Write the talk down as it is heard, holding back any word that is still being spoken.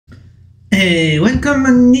Hey, welcome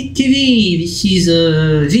on Nick TV. This is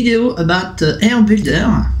a video about hair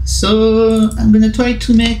builder. So I'm gonna try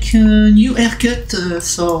to make a new haircut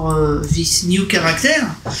for this new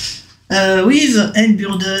character with hair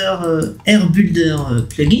builder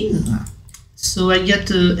plugin. So I got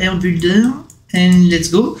a hair builder and let's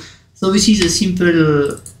go. So this is a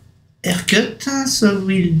simple haircut. So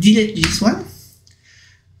we'll delete this one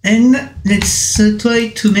and let's try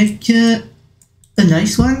to make a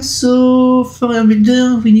nice one. So for hair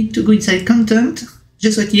builder we need to go inside content,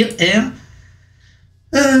 just right here, hair,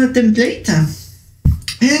 template,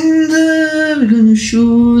 and we're gonna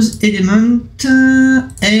choose element,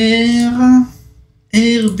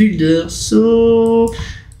 hair builder. So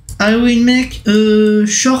I will make a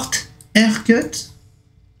short haircut.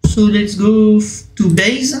 So let's go to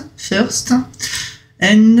base first,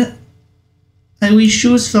 and I will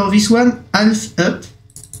choose for this one half up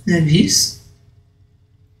like this.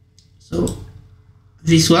 So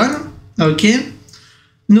this one, okay.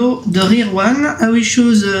 Now the rear one, I will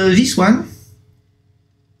choose this one,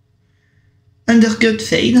 undercut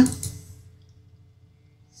fade.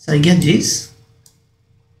 So I get this,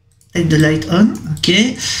 take the light on,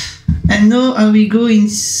 okay. And now I will go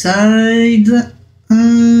inside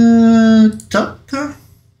top,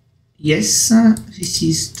 yes, this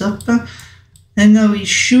is top, and I will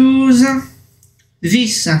choose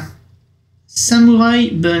this samurai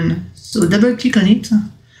bun. So double click on it.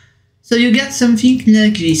 So you get something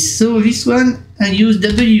like this. So this one I use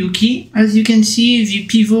W key. As you can see, the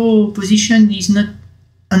pivot position is not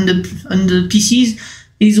on the pieces,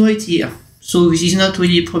 is right here. So this is not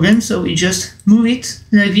really a problem. So we just move it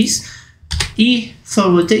like this. E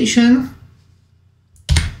for rotation.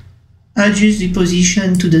 Adjust the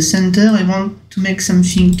position to the center. I want to make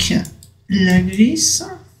something like this.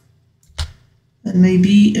 And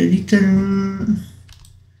maybe a little.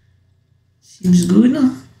 Seems good.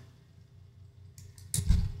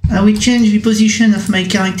 I will change the position of my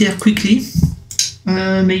character quickly.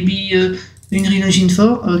 Maybe Unreal Engine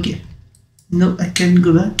 4. Okay. No, I can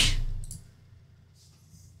go back.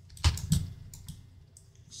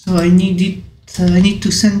 So I need it. I need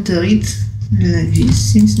to center it like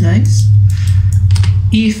this. Seems nice.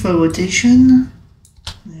 E for rotation,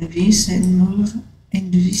 like this, and move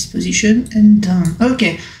into this position and down.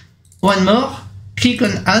 Okay. One more. Click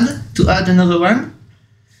on add to add another one.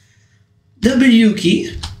 W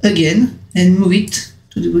key again and move it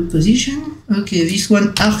to the good position. Okay, this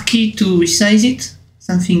one R key to resize it,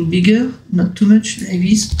 something bigger, not too much, like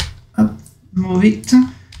this. Up, move it.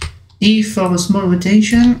 E for a small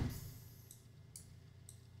rotation.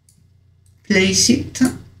 Place it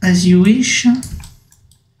as you wish.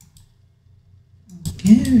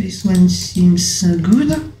 Okay, this one seems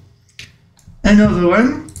good. Another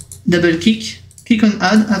one, double click. Click on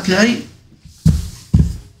add, apply,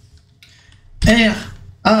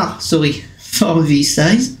 R, sorry, for this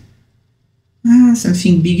size,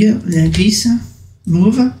 something bigger like this,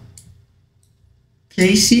 move,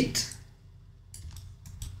 place it,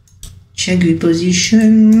 check the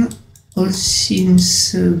position, all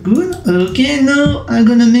seems good. Okay, now I'm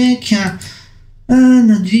gonna make,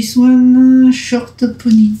 not this one, short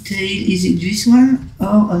ponytail. Is it this one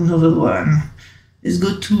or another one? Let's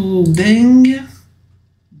go to bang.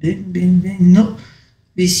 No,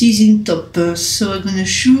 this is in top, so I'm gonna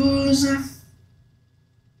choose,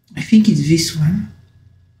 I think it's this one.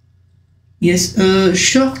 Yes,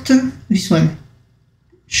 short, this one,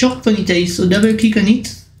 short ponytail. So double click on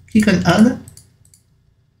it, click on add.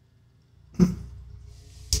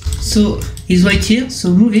 So it's right here, so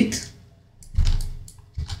move it,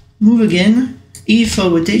 move again, E for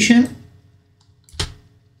rotation,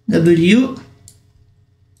 W,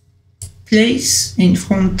 place in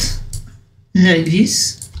front like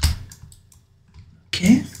this.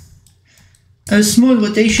 Okay. A small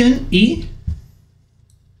rotation, E.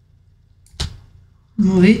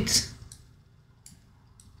 Move it.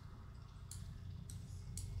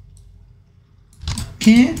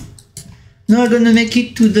 Okay. Now I'm gonna make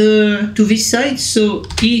it to this side. So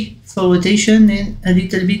E for rotation and a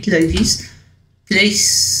little bit like this.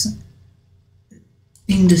 Place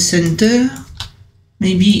in the center.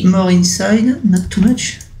 Maybe more inside, not too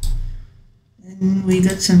much. And we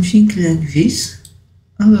got something like this.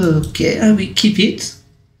 Okay, I will keep it.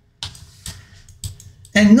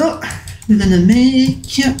 And now we're gonna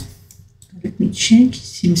make, let me check,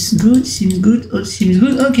 seems good, all seems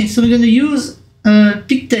good. Okay, so we're gonna use a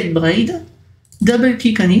pigtail braid, double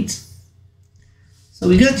click on it. So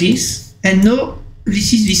we got this, and now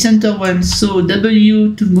this is the center one, so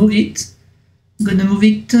W to move it. I'm gonna move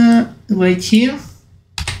it right here.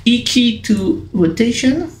 E key to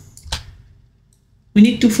rotation, we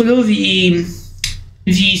need to follow the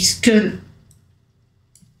skull.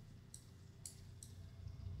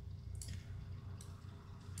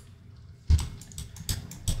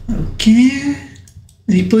 Okay,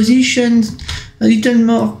 the position a little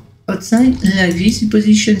more outside like this. The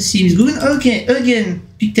position seems good. Okay, again,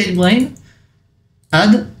 pigtail braid,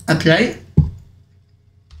 add, apply.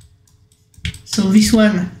 So this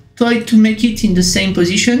one, try to make it in the same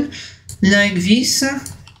position like this.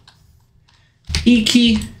 E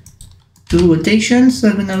key to rotation. So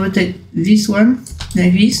I'm gonna rotate this one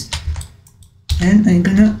like this, and I'm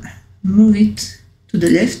gonna move it to the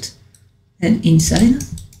left and inside.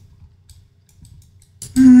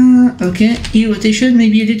 Okay, E rotation,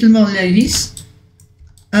 maybe a little more like this.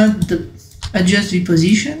 Adjust the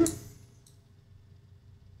position.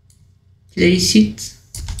 Place it.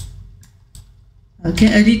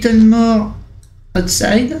 Okay, a little more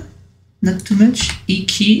outside, not too much. E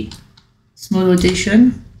key, small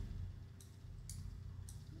rotation.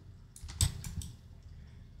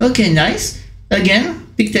 Okay, nice. Again,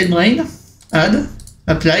 pigtail braid, add,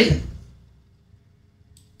 apply.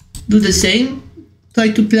 Do the same.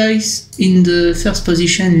 Try to place in the first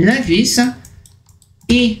position like this.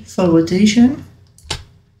 E for rotation.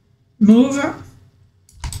 Move.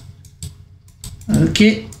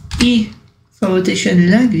 Okay, E for rotation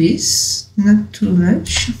like this, not too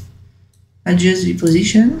much. Adjust the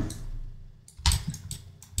position.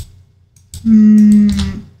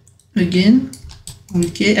 Again.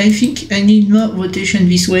 Okay, I think I need more rotation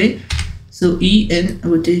this way. So E and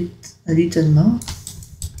rotate a little more.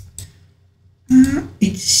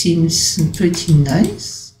 It seems pretty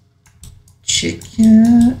nice. Check.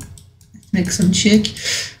 Let's make some check.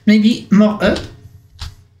 Maybe more up.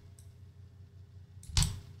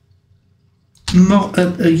 More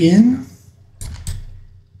up again.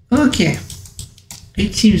 Okay.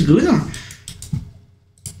 It seems good.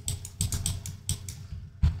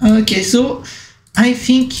 Okay, so I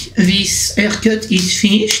think this haircut is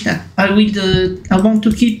finished. I want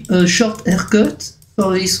to keep a short haircut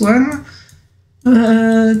for this one.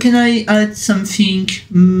 Can I add something?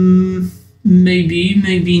 Maybe,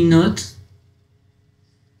 maybe not.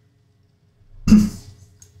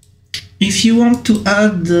 If you want to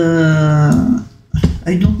add,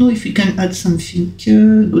 I don't know if we can add something.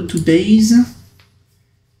 Go to base.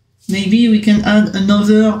 Maybe we can add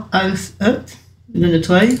another half up. We're gonna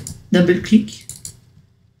try. Double click.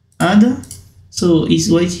 Add. So it's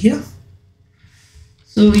right here.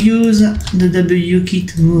 So use the W key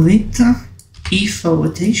to move it. E for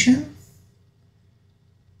rotation.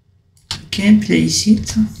 Okay, place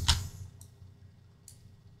it.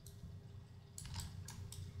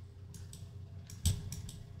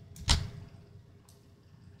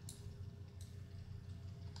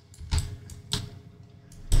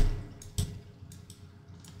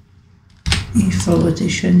 E for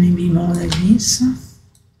rotation, maybe more like this.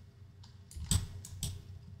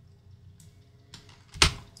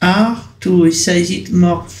 R to resize it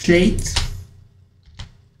more flat.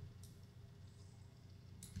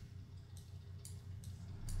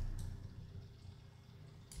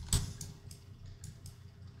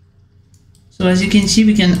 So as you can see,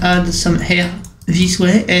 we can add some hair this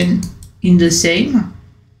way and in the same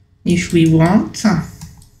if we want.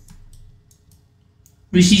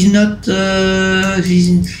 This is not, I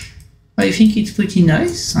think it's pretty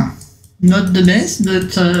nice. Not the best,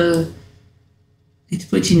 but it's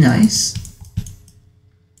pretty nice.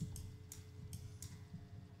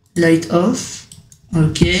 Light off.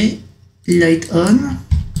 Okay. Light on.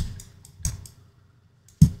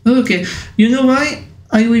 Okay. You know why?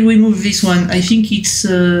 I will remove this one. I think it's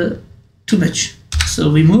too much.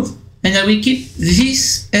 So remove. And I will keep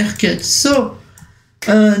this haircut. So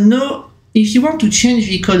now, if you want to change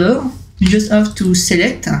the color, you just have to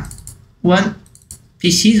select one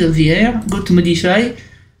piece of the hair, go to modify,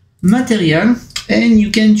 material, and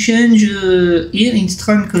you can change here in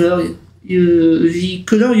strand color the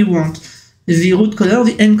color you want, the root color,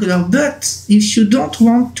 the end color. But if you don't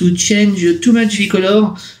want to change too much the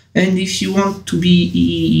color, and if you want to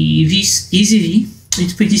be this easily,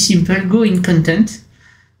 it's pretty simple. Go in content,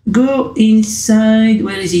 go inside,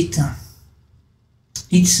 where is it?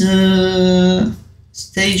 It's a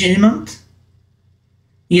stage element.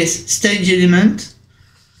 Yes, stage element.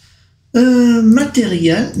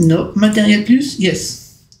 Material, no, material plus,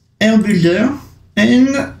 yes. Hair builder.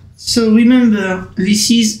 And so remember,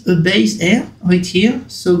 this is a base hair right here.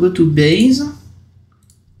 So go to base.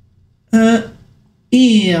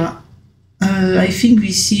 Here, I think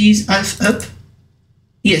this is half up.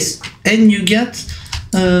 Yes, and you get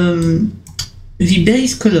the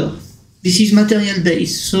base color. This is material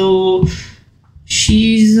base. So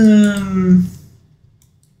she's a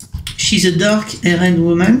dark haired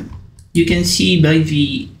woman. You can see by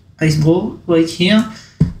the eyebrow right here.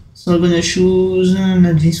 So I'm gonna choose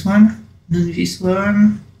not this one, not this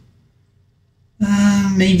one.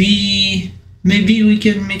 Maybe we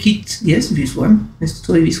can make it, yes, this one. Let's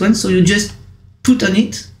try this one. So you just put on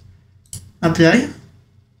it, apply.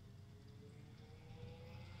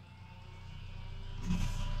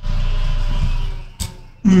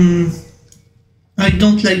 I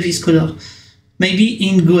don't like this color. Maybe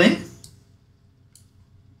in gray.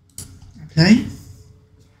 Apply.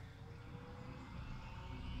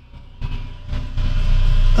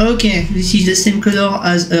 Okay, this is the same color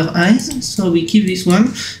as her eyes, so we keep this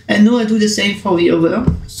one. And now I do the same for the other.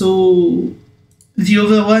 So the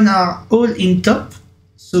other one are all in top,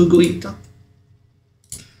 so go in top.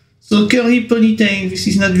 So curly ponytail, this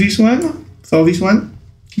is not this one, for this one.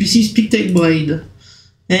 This is pigtail braid.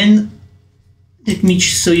 And let me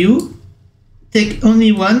show you. Take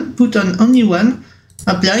only one, put on only one,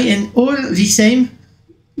 apply, and all the same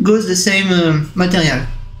goes the same material,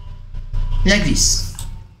 like this.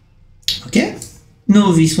 Okay,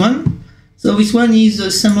 now this one. So this one is a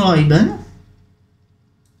samurai bun.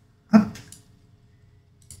 Up,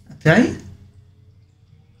 apply.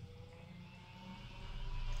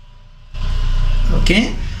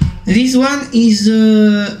 Okay, this one is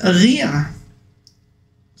rear.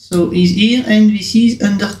 So is here, and this is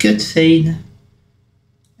undercut fade.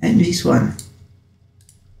 And this one.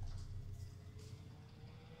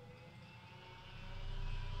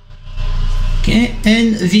 Okay,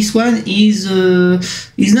 and this one is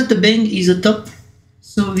not a bang, is a top.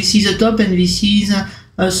 So this is a top, and this is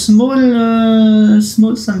a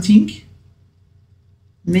small something.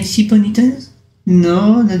 Messy ponytails?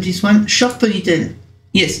 No, not this one. Short ponytail.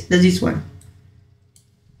 Yes, that's this one.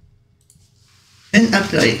 And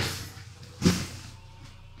apply.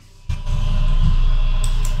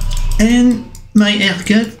 And my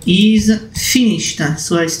haircut is finished.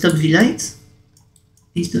 So I stop the light.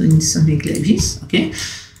 It's doing something like this, okay?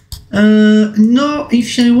 Now,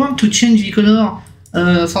 if I want to change the color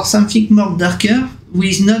for something more darker,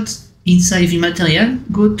 with not inside the material,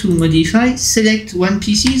 go to modify, select one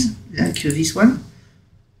pieces, like this one,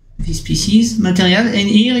 this pieces, material, and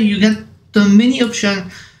here you got many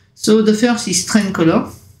options. So the first is trend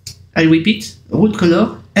color, I repeat, root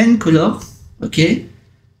color, end color, okay?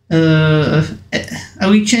 I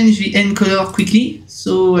will change the end color quickly,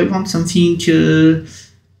 so I want something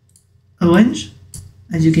orange,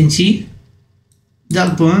 as you can see,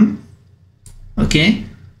 dark brown, okay,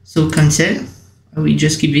 so cancel, I will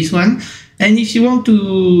just keep this one. And if you want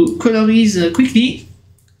to colorize quickly,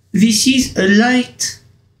 this is a light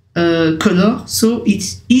color, so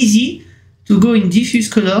it's easy to go in diffuse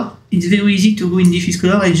color. It's very easy to go in diffuse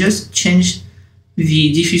color. I just change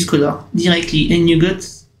the diffuse color directly, and you got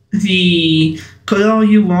the color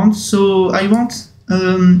you want. So I want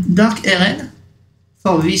dark red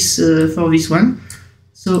for this one.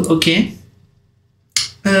 So okay.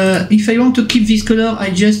 If I want to keep this color, I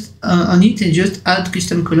just on it and just add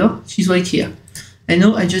custom color, which is right here. And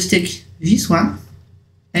now I just take this one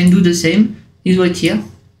and do the same. Is right here.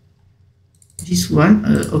 This one,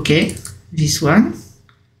 okay. This one,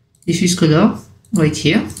 diffuse color right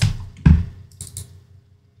here.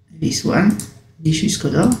 This one, diffuse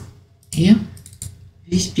color here.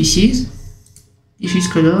 These pieces, diffuse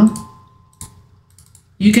color.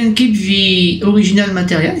 You can keep the original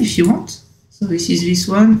material if you want. So this is this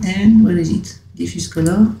one, and what is it? Diffuse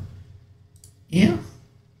color here.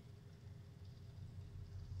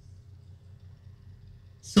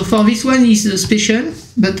 So for this one is special,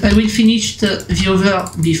 but I will finish the other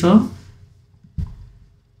before.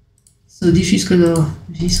 So diffuse color,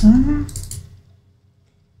 this one.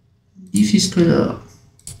 Diffuse color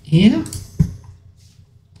here.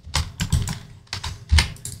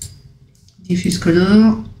 Diffuse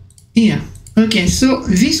color here. Okay, so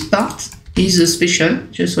this part is special,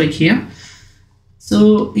 just right here.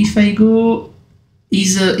 So if I go,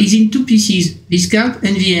 is in two pieces, the scalp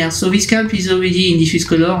and the hair. So the scalp is already in diffuse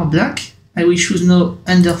color black. I will choose now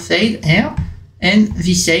under fade hair, and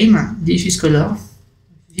the same diffuse color,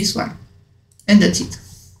 this one, and that's it.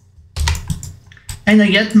 And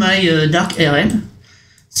I got my dark hair.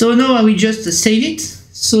 So now I will just save it.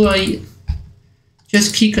 So I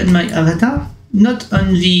just click on my avatar, not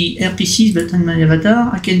on the hair pieces, but on my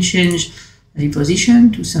avatar. I can change the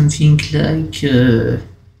position to something like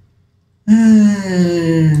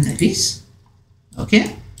this.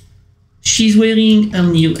 Okay. She's wearing her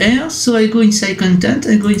new hair, so I go inside content,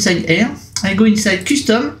 I go inside hair, I go inside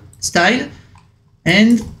custom style,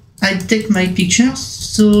 and I take my picture.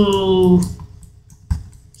 So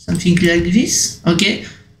something like this. Okay,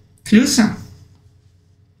 plus.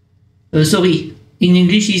 Sorry, in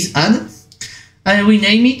English is add. I will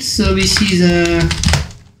name it. So this is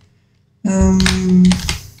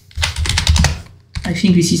I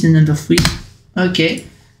think this is the number 3. Okay,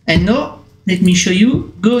 and now let me show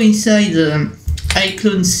you. Go inside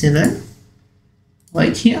iClone 7.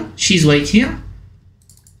 Right here. She's right here.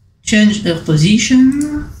 Change her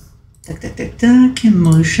position. Tac tac tac tac.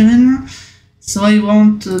 Motion. So I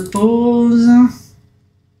want to pose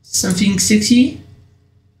something sexy.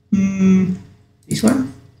 This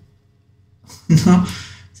one? No,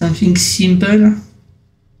 something simple.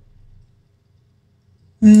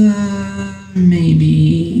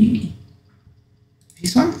 Maybe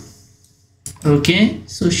this one. Okay,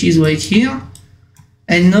 so she's right here.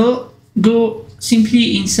 And now go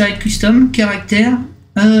simply inside custom character.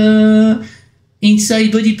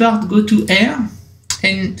 Inside body part, go to hair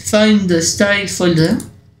and find the style folder.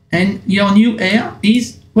 And your new hair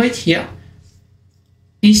is right here.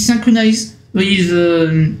 Is synchronized with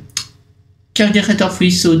character creator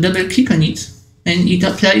 3, so double click on it and it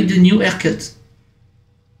applied the new haircut.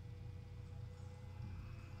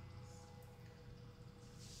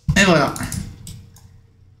 And voila,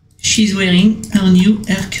 she's wearing her new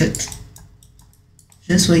haircut,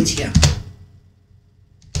 just right here.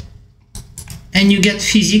 And you get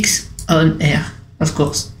physics on hair, of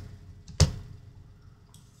course.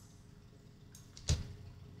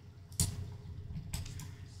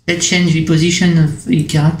 Let's change the position of the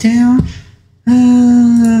character.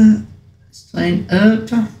 Straight up.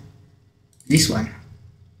 This one.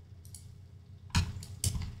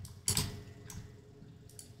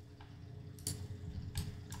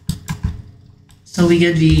 So we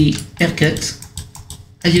get the haircut,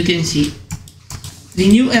 as you can see, the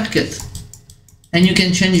new haircut, and you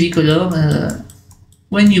can change the color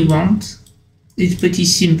when you want. It's pretty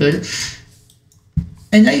simple,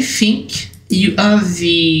 and I think you have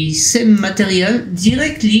the same material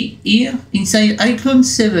directly here inside iClone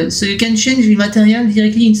 7. So you can change the material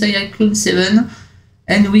directly inside iClone 7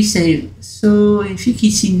 and we save. So I think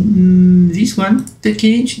it's in this one,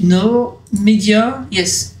 package, no, media,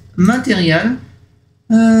 yes, material,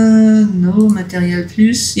 no, material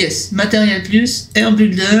plus, yes, material plus, air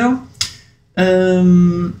builder,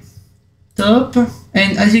 top,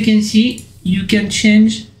 and as you can see, you can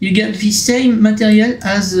change, you get the same material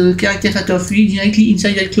as character creator 3 directly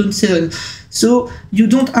inside iClone 7. So you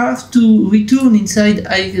don't have to return inside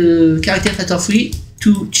character creator 3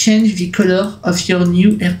 to change the color of your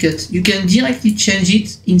new haircut. You can directly change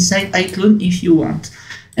it inside iClone if you want.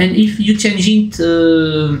 And if you change it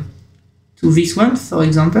to this one, for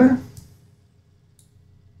example,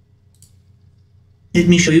 let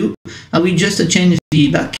me show you. I will just change the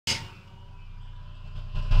back.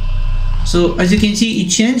 So as you can see, it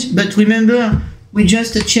changed, but remember, we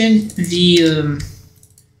just changed the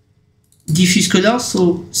diffuse color.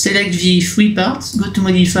 So select the 3 parts, go to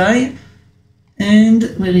modify, and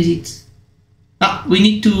where is it? Ah, we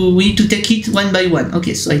need to take it one by one.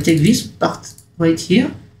 Okay, so I take this part right here.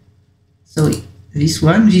 Sorry, this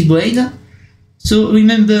one, this braid. So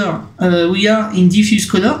remember, we are in diffuse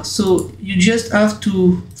color, so you just have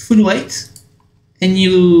to full white, and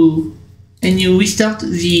you restart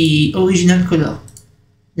the original color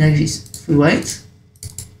like this, full white,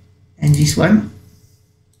 and this one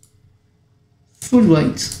full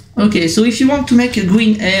white. Okay, so if you want to make a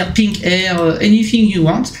green hair, pink hair, anything you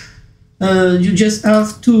want, you just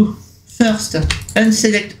have to first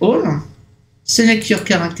unselect all, select your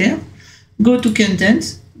character, go to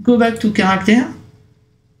content, go back to character,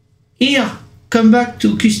 here come back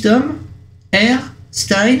to custom, hair,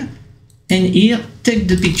 style, and here take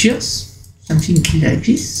the pictures. Something like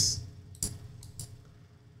this.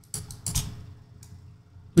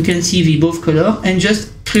 We can see the both color and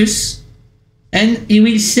just plus, and it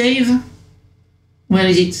will save. Where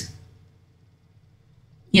is it?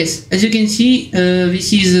 Yes, as you can see,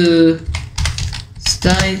 this is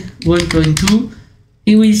style 1.2.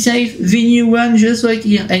 It will save the new one just right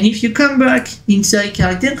here. And if you come back inside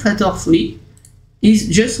character creator 3, is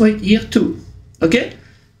just right here too. Okay?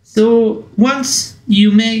 So once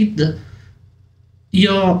you made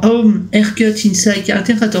your own haircut inside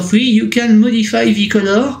character creator 3, you can modify the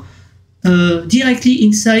color directly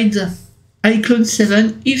inside iClone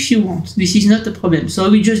 7 if you want. This is not a problem. So I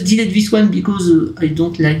will just delete this one because I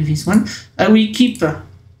don't like this one. I will keep the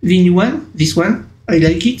new one, this one, I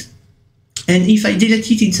like it. And if I delete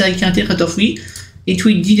it inside character creator 3, it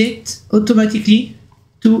will delete automatically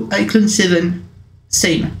to iClone 7,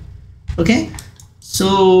 same. Okay?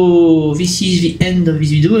 So this is the end of this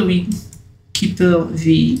video. I will keep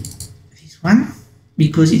this one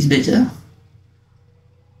because it's better.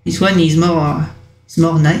 This one is more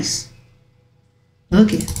nice.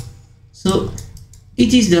 Okay, so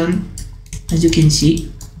it is done. As you can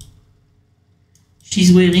see,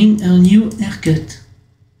 she's wearing her new haircut.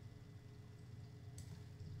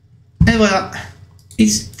 And voila,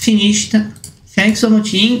 it's finished. Thanks for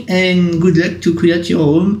watching and good luck to create your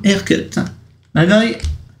own haircut. Bye bye.